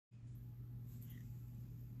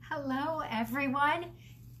Hello, everyone.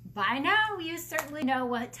 By now, you certainly know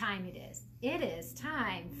what time it is. It is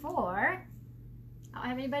time for, I don't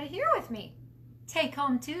have anybody here with me, Take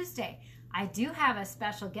Home Tuesday. I do have a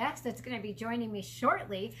special guest that's going to be joining me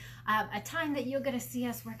shortly, a time that you're going to see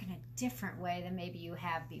us work in a different way than maybe you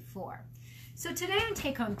have before. So today on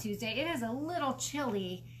Take Home Tuesday, it is a little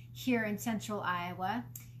chilly here in central Iowa,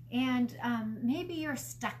 and maybe you're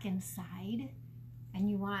stuck inside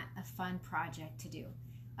and you want a fun project to do.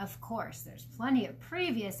 Of course, there's plenty of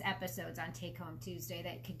previous episodes on Take Home Tuesday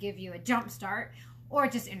that could give you a jump start or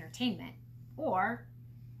just entertainment or,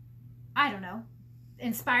 I don't know,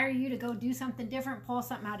 inspire you to go do something different, pull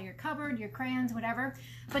something out of your cupboard, your crayons, whatever.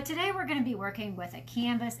 But today we're going to be working with a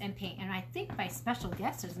canvas and paint, and I think my special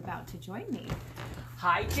guest is about to join me.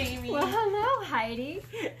 Hi, Jamie. Well, hello, Heidi.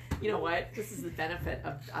 You know what? This is the benefit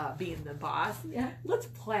of being the boss. Yeah. Let's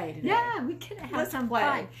play today. Yeah, we could have some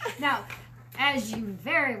fun. Now, as you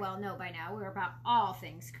very well know by now, we're about all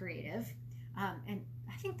things creative. And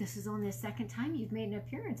I think this is only the second time you've made an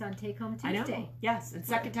appearance on Take Home Tuesday. I know. Yes, and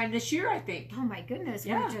second time this year, I think. Oh my goodness,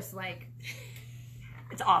 yeah. We're just like...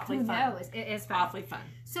 It's awfully fun. No, it is fun. Awfully fun.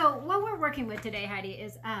 So what we're working with today, Heidi,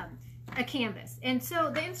 is a canvas. And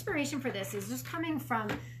so the inspiration for this is just coming from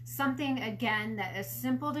something, again, that is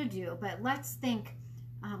simple to do, but let's think,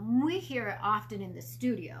 we hear it often in the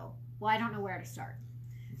studio. Well, I don't know where to start.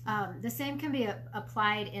 The same can be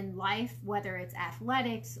applied in life, whether it's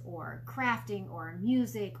athletics or crafting or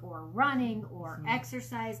music or running or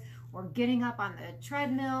exercise or getting up on the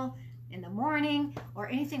treadmill in the morning or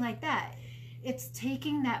anything like that. It's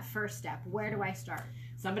taking that first step. Where do I start?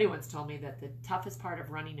 Somebody once told me that the toughest part of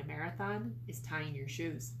running a marathon is tying your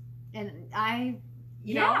shoes. And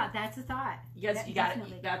you know, that's a thought. Yes, you got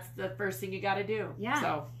it. That's the first thing you got to do.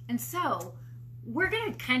 Yeah. So we're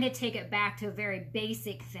going to kind of take it back to a very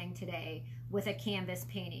basic thing today with a canvas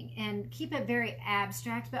painting and keep it very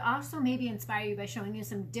abstract, but also maybe inspire you by showing you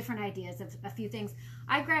some different ideas of a few things.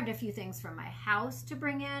 I grabbed a few things from my house to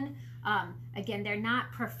bring in. Again, they're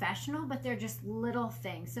not professional, but they're just little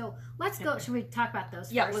things. So let's go. Should we talk about those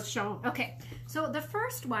first? Yeah, let's show them. Okay. So the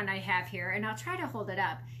first one I have here, and I'll try to hold it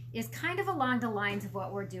up, is kind of along the lines of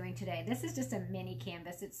what we're doing today. This is just a mini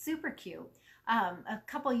canvas. It's super cute. A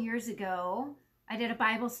couple years ago, I did a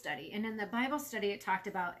Bible study, and in the Bible study, it talked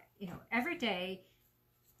about, every day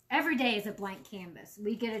is a blank canvas.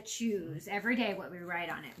 We get to choose every day what we write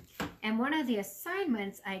on it. And one of the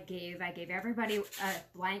assignments I gave everybody a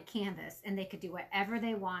blank canvas, and they could do whatever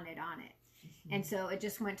they wanted on it. And so it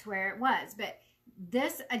just went to where it was. But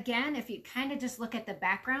this, again, if you kind of just look at the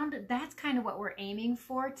background, that's kind of what we're aiming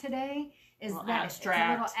for today. Is that it's a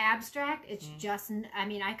little abstract. It's just,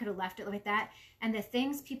 I could have left it like that. And the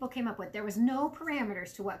things people came up with, there was no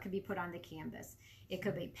parameters to what could be put on the canvas. It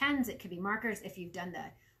could be pens, it could be markers. If you've done the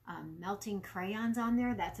melting crayons on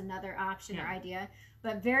there, that's another option or idea.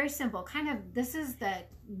 But very simple. Kind of, this is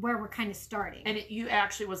where we're kind of starting. And you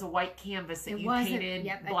actually was a white canvas that you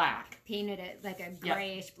painted black. I painted it like a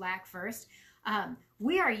grayish black first.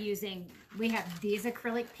 We have these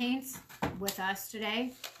acrylic paints with us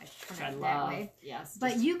today. I love, yes.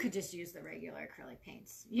 But you could just use the regular acrylic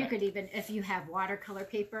paints. You could even, if you have watercolor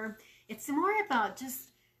paper, it's more about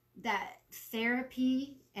just that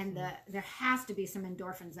therapy and there has to be some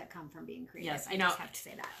endorphins that come from being creative. Yes, I just have to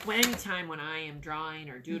say that. Anytime when I am drawing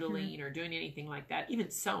or doodling or doing anything like that, even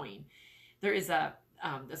sewing, there is a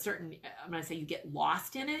certain, I'm going to say you get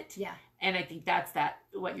lost in it. Yeah. And I think that's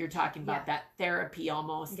what you're talking about, that therapy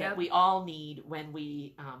almost that we all need when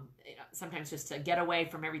we, sometimes just to get away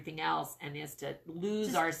from everything else and is to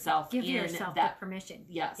lose ourselves in that. Give yourself the permission.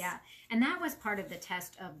 Yes. Yeah. And that was part of the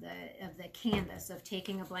test of the canvas, of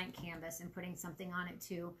taking a blank canvas and putting something on it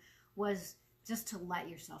too, was just to let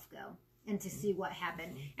yourself go and to see what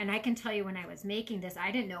happened. And I can tell you, when I was making this,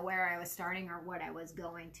 I didn't know where I was starting or what I was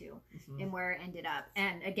going to and where it ended up.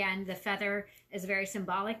 And again, the feather is very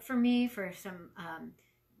symbolic for me for some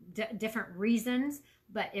different reasons,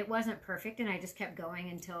 but it wasn't perfect. And I just kept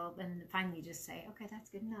going until then finally just say, okay,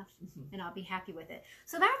 that's good enough. And I'll be happy with it.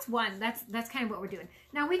 So that's one, that's kind of what we're doing.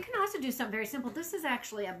 Now we can also do something very simple. This is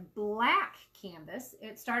actually a black canvas.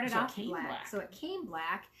 It started off black. So it came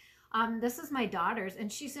black. This is my daughter's, and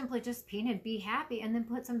she simply just painted "Be Happy" and then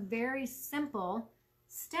put some very simple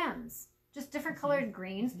stems, just different colored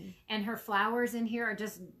greens. And her flowers in here are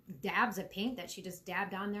just dabs of paint that she just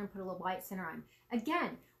dabbed on there and put a little white center on.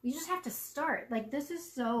 Again, we just have to start. Like, this is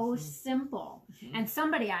so simple. And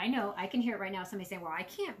somebody I know, I can hear it right now, somebody saying, well, I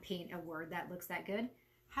can't paint a word that looks that good.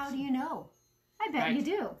 How do you know? I bet you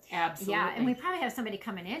do. Absolutely. Yeah, and we probably have somebody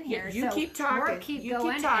coming in here. You keep talking. We'll keep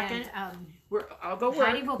going. I'll go work.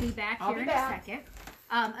 Heidi will be back here in a second.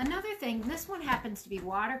 Another thing, this one happens to be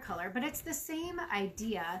watercolor, but it's the same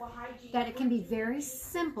idea that it can be very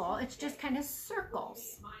simple. It's just kind of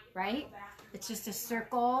circles, right? It's just a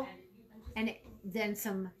circle and then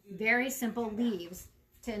some very simple leaves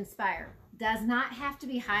to inspire. Does not have to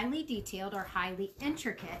be highly detailed or highly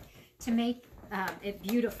intricate to make it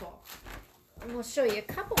beautiful. And we'll show you a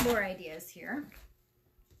couple more ideas here.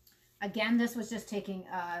 Again, this was just taking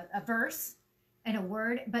a verse and a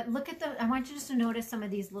word, but look at I want you just to notice some of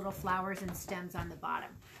these little flowers and stems on the bottom.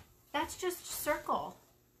 That's just circle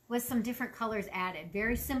with some different colors added.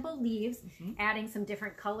 Very simple leaves, adding some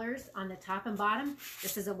different colors on the top and bottom.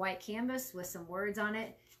 This is a white canvas with some words on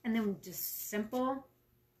it, and then just simple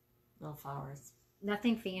little flowers.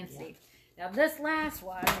 Nothing fancy. Yeah. Now this last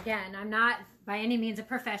one, again, I'm not by any means a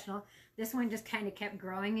professional. This one just kind of kept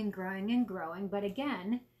growing and growing and growing, but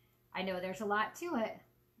again, I know there's a lot to it.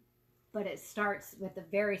 But it starts with a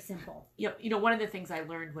very simple. Yep. You know, one of the things I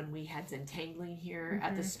learned when we had Zentangling here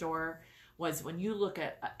at the store was when you look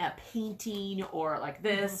at a painting or like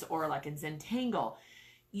this or like in Zentangle,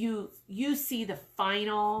 you see the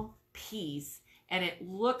final piece and it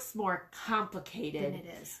looks more complicated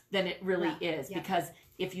than it really is. Because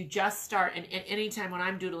if you just start, and anytime when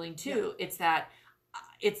I'm doodling too, it's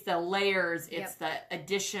the layers, it's the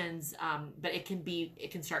additions, but it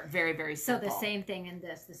can start very, very simple. So the same thing in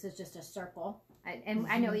this. This is just a circle.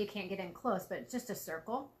 I know you can't get in close, but it's just a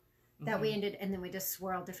circle that we ended, and then we just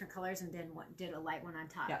swirled different colors and then did a light one on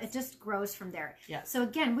top. Yes. It just grows from there. Yes. So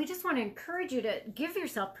again, we just want to encourage you to give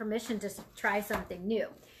yourself permission to try something new.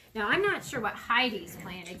 Now, I'm not sure what Heidi's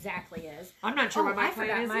plan exactly is. I'm not sure what my plan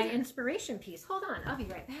is. I forgot my inspiration piece. Hold on. I'll be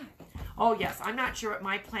right back. Oh, yes. I'm not sure what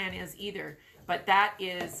my plan is either. But that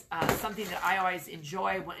is something that I always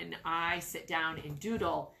enjoy when I sit down and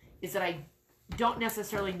doodle, is that I don't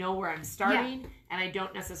necessarily know where I'm starting and I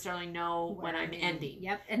don't necessarily know when I'm ending.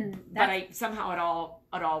 Yep. But somehow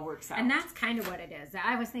it all works out. And that's kind of what it is.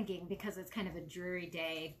 I was thinking, because it's kind of a dreary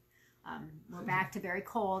day, we're back to very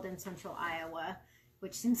cold in central Iowa,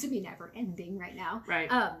 which seems to be never ending right now. Right.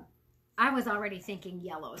 I was already thinking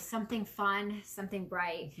yellows, something fun, something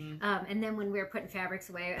bright. And then when we were putting fabrics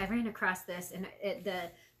away, I ran across this, and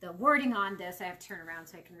the wording on this, I have to turn around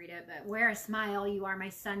so I can read it, but wear a smile, you are my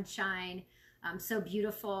sunshine, so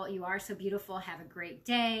beautiful, you are so beautiful, have a great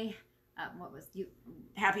day. What was you?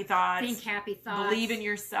 Happy thoughts. Think happy thoughts. Believe in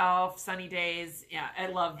yourself. Sunny days. Yeah, I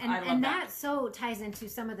love that. And that so ties into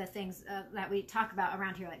some of the things that we talk about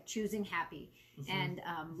around here, like choosing happy. And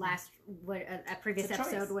a previous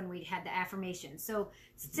episode when we had the affirmation. So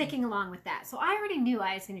sticking along with that. So I already knew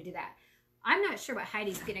I was going to do that. I'm not sure what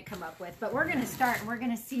Heidi's going to come up with, but we're going to start and we're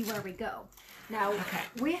going to see where we go. Now,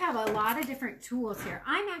 we have a lot of different tools here.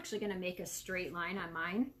 I'm actually going to make a straight line on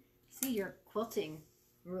mine. See, your quilting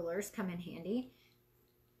rulers come in handy,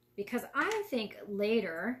 because I think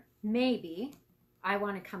later maybe I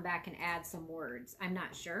want to come back and add some words. I'm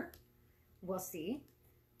not sure. We'll see.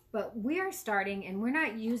 But we are starting, and we're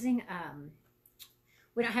not using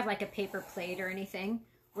we don't have like a paper plate or anything.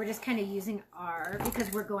 We're just kind of using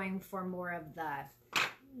because we're going for more of the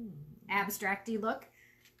abstract-y look,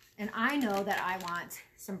 and I know that I want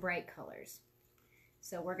some bright colors,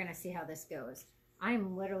 so we're going to see how this goes.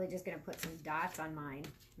 I'm literally just going to put some dots on mine.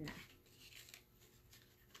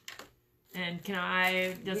 And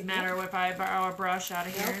doesn't matter if I borrow a brush out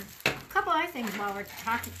of here? A couple other things while we're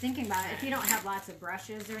thinking about it. If you don't have lots of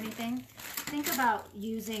brushes or anything, think about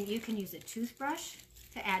you can use a toothbrush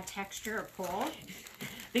to add texture or pull.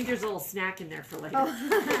 I think there's a little snack in there for later.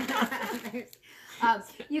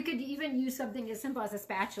 You could even use something as simple as a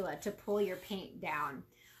spatula to pull your paint down.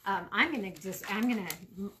 I'm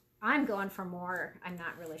going for more. I'm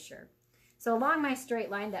not really sure. So along my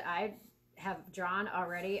straight line that I have drawn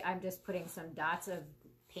already, I'm just putting some dots of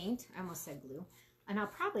paint. I almost said glue. And I'll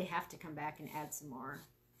probably have to come back and add some more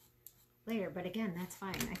later. But again, that's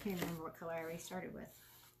fine. I can't even remember what color I already started with.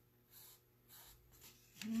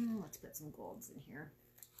 Let's put some golds in here.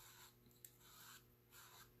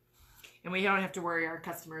 And we don't have to worry our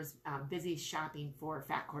customers busy shopping for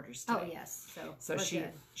fat quarters today. Oh, yes. So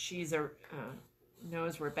she's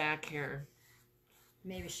knows we're back here.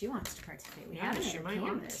 Maybe she wants to participate. She might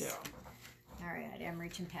want to. All right, I'm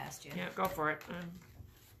reaching past you. Yeah, go for it.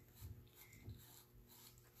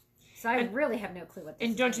 So I really have no clue what this is.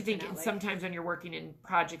 And don't you think sometimes when you're working in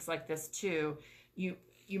projects like this too, you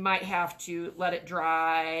might have to let it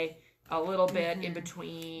dry a little bit in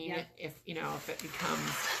between if it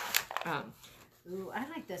becomes. Ooh, I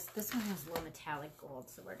like this. This one has a little metallic gold,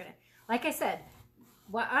 so we're gonna, like I said,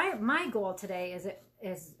 my goal today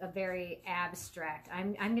is a very abstract.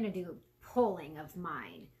 I'm gonna do pulling of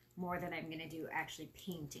mine. more than I'm going to do actually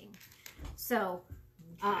painting. So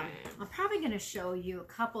Okay. I'm probably going to show you a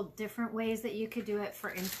couple different ways that you could do it.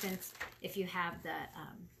 For instance, if you have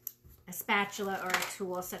a spatula or a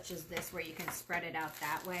tool such as this where you can spread it out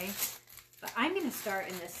that way. But I'm going to start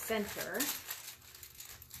in the center.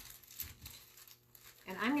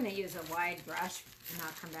 And I'm going to use a wide brush, and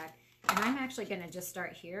I'll come back. And I'm actually going to just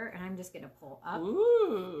start here, and I'm just going to pull up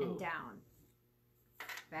and down,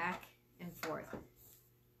 back and forth.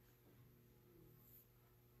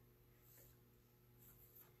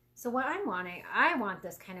 So what I'm wanting, I want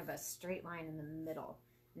this kind of a straight line in the middle.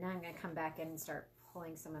 Now I'm going to come back in and start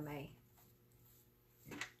pulling some of my...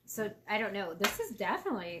 So, I don't know. This is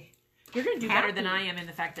definitely... You're going to do better than I am in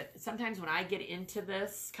the fact that sometimes when I get into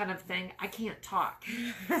this kind of thing, I can't talk,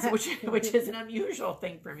 which is an unusual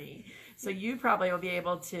thing for me. So you probably will be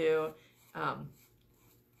able to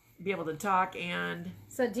talk and...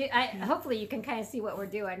 So hopefully you can kind of see what we're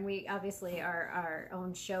doing. We obviously are our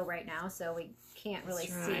own show right now, so we can't really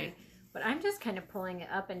see. But I'm just kind of pulling it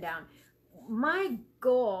up and down. My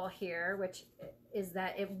goal here, which is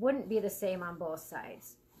that it wouldn't be the same on both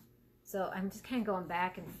sides. So I'm just kind of going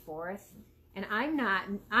back and forth, and I'm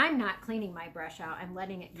not cleaning my brush out. I'm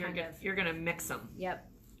letting it You're gonna mix them. Yep.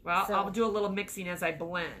 Well, so, I'll do a little mixing as I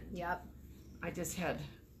blend. Yep. I just had.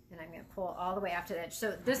 And I'm gonna pull all the way out to the edge.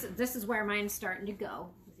 So this is where mine's starting to go,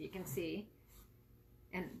 as you can see.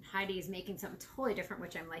 And Heidi is making something totally different,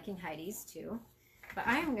 which I'm liking Heidi's too. But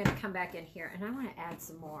I'm gonna come back in here, and I want to add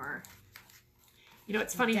some more. You know,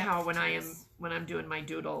 it's funny how when I'm doing my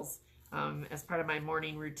doodles. As part of my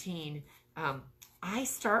morning routine, I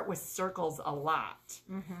start with circles a lot.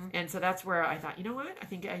 And so that's where I thought, you know what? I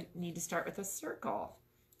think I need to start with a circle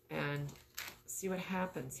and see what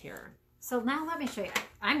happens here. So now let me show you.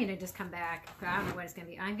 I'm going to just come back. I don't know what it's going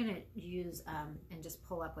to be. I'm going to use and just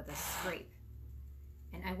pull up with a scrape.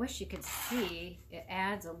 And I wish you could see it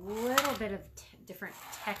adds a little bit of different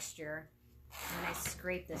texture when I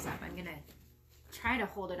scrape this up. I'm going to try to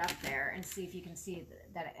hold it up there and see if you can see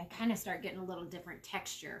that I kind of start getting a little different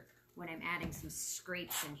texture when I'm adding some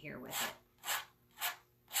scrapes in here with it.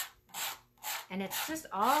 And it's just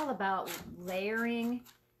all about layering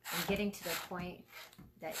and getting to the point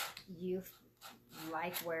that you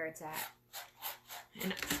like where it's at.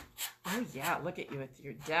 And oh yeah, look at you with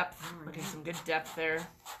your depth. Look at some good depth there.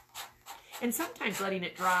 And sometimes letting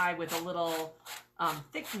it dry with a little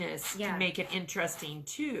thickness can make it interesting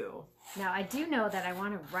too. Now, I do know that I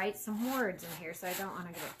want to write some words in here, so I don't want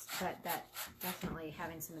to get it, that definitely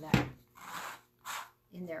having some of that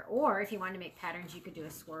in there. Or if you want to make patterns, you could do a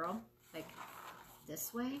swirl, like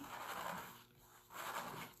this way.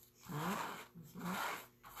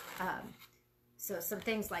 So some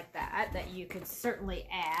things like that you could certainly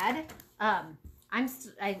add. I'm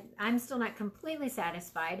still not completely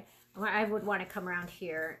satisfied. I would want to come around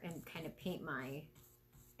here and kind of paint my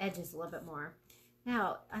edges a little bit more.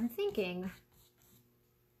 Now, I'm thinking,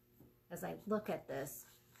 as I look at this,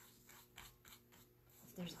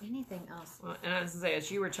 if there's anything else. Well, and I was going to say,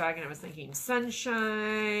 as you were talking, I was thinking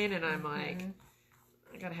sunshine, and I'm like,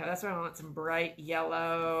 I gotta have, that's why I want some bright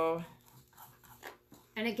yellow.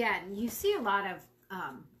 And again, you see a lot of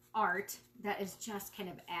art that is just kind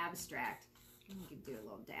of abstract. You can do a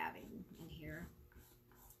little dabbing in here.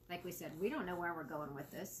 Like we said, we don't know where we're going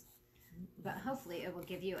with this, but hopefully it will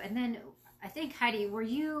give you, and then I think, Heidi, were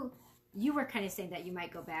you were kind of saying that you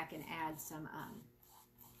might go back and add some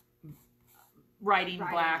writing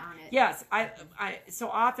black on it. Yes, I so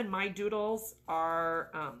often my doodles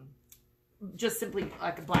are just simply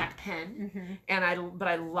like a black pen, and I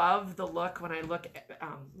love the look when I look at,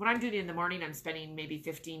 when I'm doing it in the morning. I'm spending maybe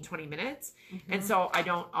 15-20 minutes, and so I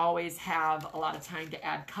don't always have a lot of time to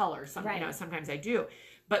add color. You know, sometimes I do,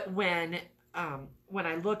 but when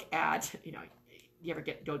I look at, you know, you ever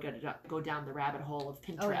go down the rabbit hole of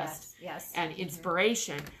Pinterest and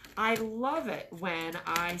inspiration? I love it when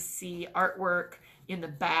I see artwork in the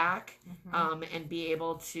back and be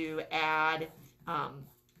able to add,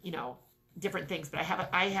 you know, different things. But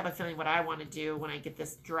I have a feeling what I want to do when I get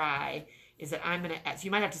this dry is that I'm going to add. So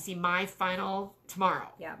you might have to see my final tomorrow.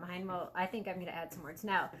 Yeah, mine will. I think I'm going to add some words.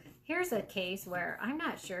 Now, here's a case where I'm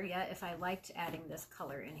not sure yet if I liked adding this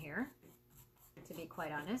color in here, to be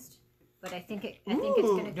quite honest. But I think it's going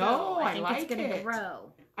to go. I think it's going to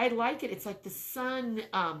grow. I like it. It's like the sun,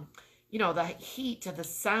 you know, the heat of the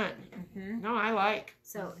sun. No, I like.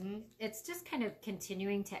 So it's just kind of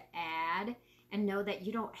continuing to add and know that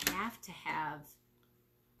you don't have to have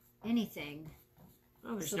anything.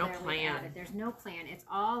 Oh, there's no plan. There's no plan. It's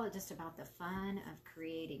all just about the fun of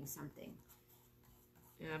creating something.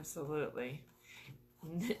 Absolutely.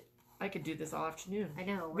 I could do this all afternoon. I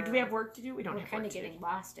know. Do we have work to do? We don't have work to do. We're kind of getting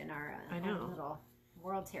lost in our I know. little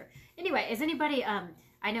world here. Anyway, is anybody,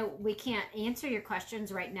 I know we can't answer your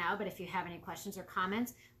questions right now, but if you have any questions or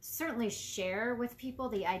comments, certainly share with people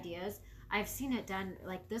the ideas. I've seen it done,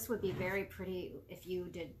 like this would be very pretty if you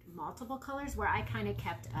did multiple colors, where I kind of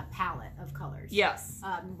kept a palette of colors. Yes.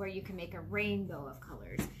 Where you can make a rainbow of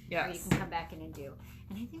colors. Yes. Where you can come back in and do.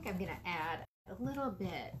 And I think I'm going to add a little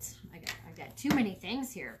bit. I got too many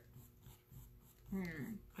things here.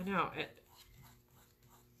 I know.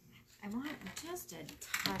 I want just a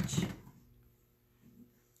touch.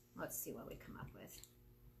 Let's see what we come up with.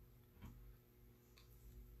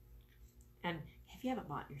 And if you haven't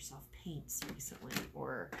bought yourself paints recently,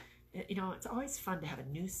 or, you know, it's always fun to have a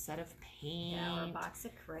new set of paint. Yeah, or a box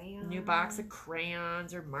of crayons. A new box of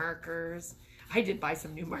crayons or markers. I did buy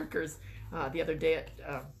some new markers the other day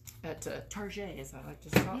at Target, as I like to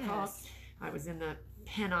call it. I was in the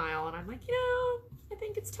pen aisle, and I'm like, you know, I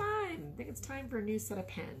think it's time. I think it's time for a new set of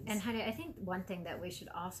pens. And Heidi, I think one thing that we should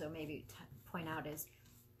also maybe point out is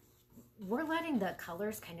we're letting the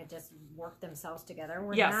colors kind of just work themselves together.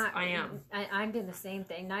 Yes, I am. I'm doing the same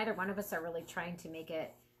thing. Neither one of us are really trying to make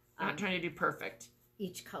it. I'm not trying to do perfect.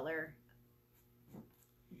 Each color.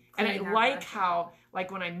 And I like how,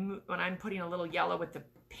 like when I'm putting a little yellow with the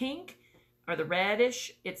pink or the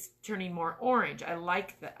reddish, it's turning more orange. I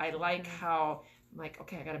like that. I like how I'm like,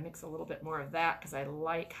 okay, I got to mix a little bit more of that because I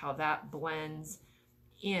like how that blends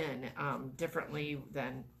in differently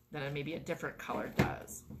than maybe a different color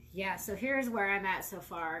does. Yeah, so here's where I'm at so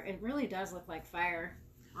far. It really does look like fire,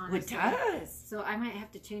 honestly. It does. So I might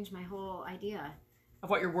have to change my whole idea. Of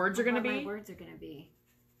what your words are going to be? What my words are going to be.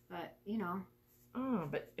 But, you know. Oh,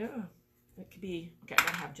 but it could be, okay, I'm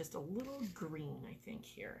going to have just a little green, I think,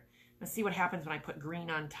 here. Let's see what happens when I put green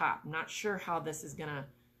on top. I'm not sure how this is going to,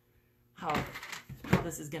 how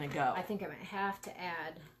this is going to go. I think I might have to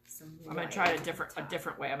add some I'm going to try it a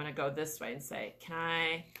different way. I'm going to go this way and say, can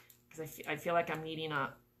I, because I feel like I'm needing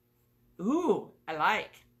a, ooh, I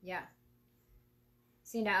like. Yeah.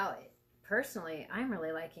 See, now, personally, I'm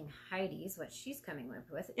really liking Heidi's, what she's coming up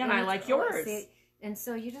with. Yeah, and I like yours. And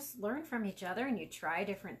so you just learn from each other and you try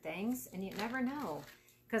different things and you never know.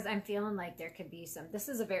 Because I'm feeling like there could be some, this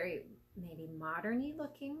is a very maybe modern-y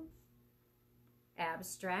looking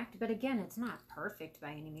abstract, but again, it's not perfect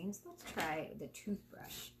by any means. Let's try the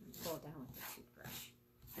toothbrush. Pull it down with the toothbrush.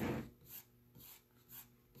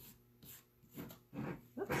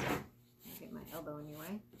 Oops. I'll get my elbow in your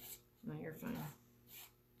way. No, you're fine.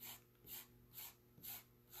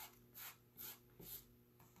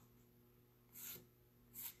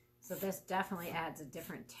 So this definitely adds a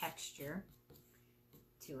different texture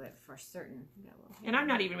to it for certain. And I'm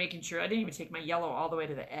not even making sure, I didn't even take my yellow all the way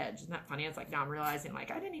to the edge. Isn't that funny? It's like now I'm realizing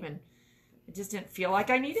like it just didn't feel like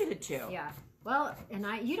I needed it to. Yeah. Well, and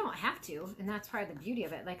you don't have to, and that's part of the beauty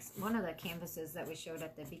of it. Like one of the canvases that we showed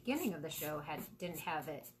at the beginning of the show didn't have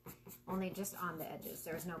it, only just on the edges.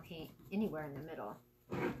 There was no paint anywhere in the middle.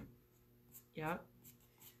 Yeah.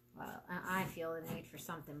 Well, I feel the need for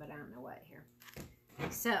something, but I don't know what here.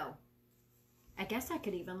 So, I guess I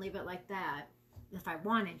could even leave it like that if I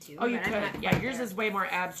wanted to. Oh, you could. Yeah, yours is way more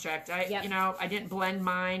abstract. You know, I didn't blend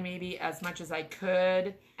mine maybe as much as I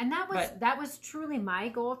could. And that was truly my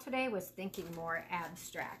goal today, was thinking more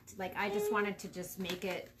abstract. Like I just wanted to just make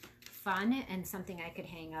it fun and something I could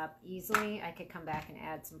hang up easily. I could come back and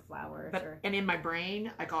add some flowers. And in my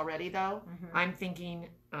brain, like already though, I'm thinking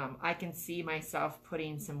I can see myself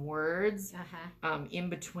putting some words in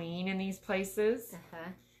between in these places.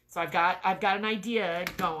 So I've got an idea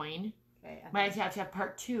going. Okay, might have to have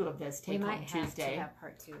part 2 of this Take Home Tuesday. We might have to have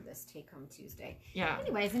part 2 of this Take Home Tuesday. Yeah.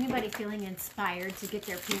 Anyways, anybody feeling inspired to get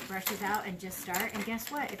their paintbrushes out and just start? And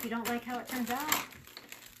guess what? If you don't like how it turns out,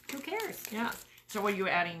 who cares? Yeah. So what are you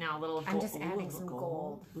adding now? A little gold? I'm just adding some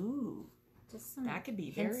gold. Ooh. Just some that could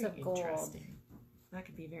be very interesting. That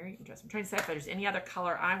could be very interesting. I'm trying to see if there's any other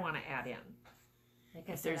color I want to add in. Like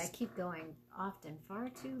I said, I keep going often far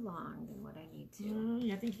too long than what I need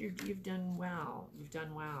to. I think you've done well. You've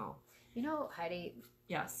done well. You know, Heidi.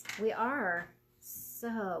 Yes. We are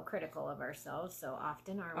so critical of ourselves so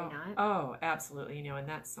often, are we not? Oh, absolutely. You know, and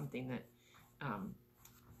that's something that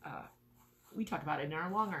we talk about in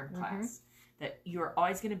our long arm class. That you're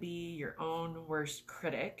always going to be your own worst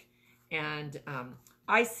critic. And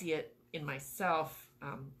I see it in myself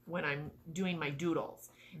when I'm doing my doodles.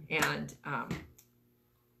 And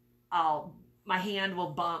my hand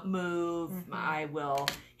will move. I will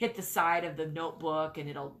hit the side of the notebook and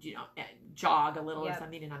it'll, jog a little or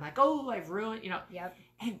something. And I'm like, oh, I've ruined,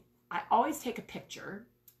 And I always take a picture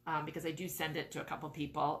because I do send it to a couple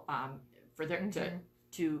people for their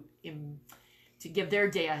to give their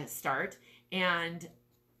day a start. And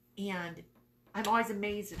I'm always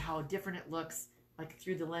amazed at how different it looks, like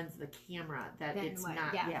through the lens of the camera, that Then it's what?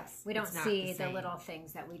 not. Yeah. Yes, We don't it's not see the same. little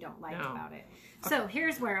things that we don't like No. about it. So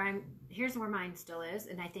here's where mine still is,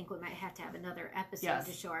 and I think we might have to have another episode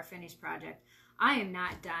to show our finished project. I am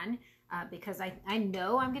not done because I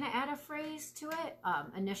know I'm going to add a phrase to it.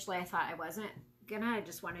 Initially, I thought I wasn't gonna. I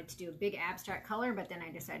just wanted to do a big abstract color, but then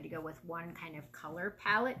I decided to go with one kind of color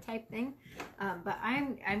palette type thing. But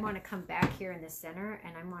I want to come back here in the center,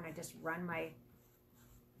 and I want to just run I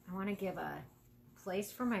want to give a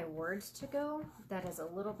place for my words to go that is a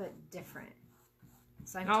little bit different.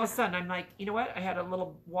 So all of a sudden, I'm like, you know what? I had a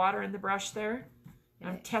little water in the brush there.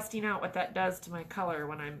 I'm testing out what that does to my color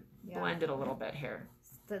when I'm blended a little bit here.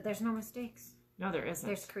 There's no mistakes. No, there isn't.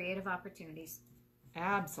 There's creative opportunities.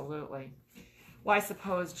 Absolutely. Well, I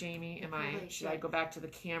suppose, Jamie, should I go back to the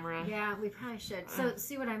camera? Yeah, we probably should. So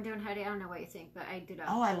see what I'm doing, Heidi? I don't know what you think, but I did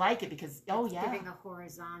Oh, I like it because, giving a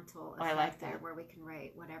horizontal effect I like that. there where we can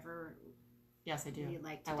write whatever Yes, I do. you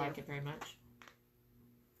like to I do. like it very much.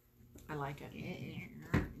 I like it.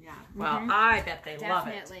 Yeah. Well, I bet they love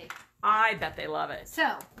it. Definitely. I bet they love it.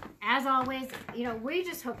 So, as always, we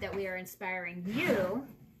just hope that we are inspiring you.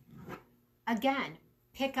 Again,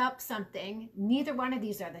 pick up something. Neither one of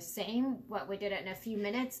these are the same. What we did it in a few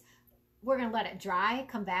minutes. We're going to let it dry,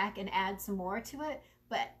 come back and add some more to it.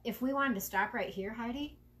 But if we wanted to stop right here,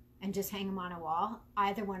 Heidi, and just hang them on a wall,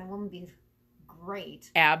 either one of them would be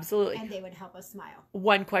great. Absolutely. And they would help us smile.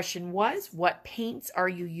 One question was, what paints are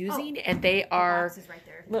you using? And they are... The box is right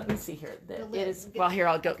there. Let me see here. Here,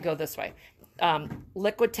 I'll go this way.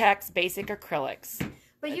 Liquitex Basic Acrylics.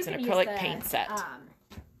 But it's you an can acrylic use paint set.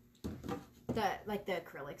 The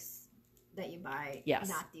acrylics that you buy. Yes.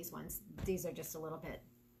 Not these ones. These are just a little bit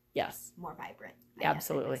more vibrant.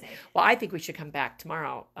 Absolutely. Well, I think we should come back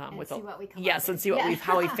tomorrow and see what we come and see what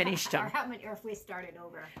how we finished them. or if we started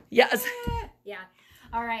over. Yes. Yeah.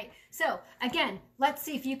 All right. So again, let's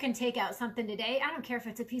see if you can take out something today. I don't care if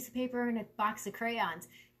it's a piece of paper and a box of crayons.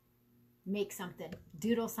 Make something,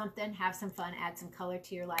 doodle something, have some fun, add some color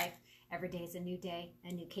to your life. Every day is a new day,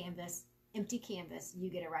 a new canvas, empty canvas.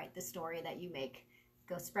 You get to write the story that you make.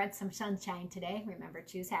 Go spread some sunshine today. Remember,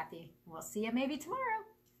 choose happy. We'll see you maybe tomorrow.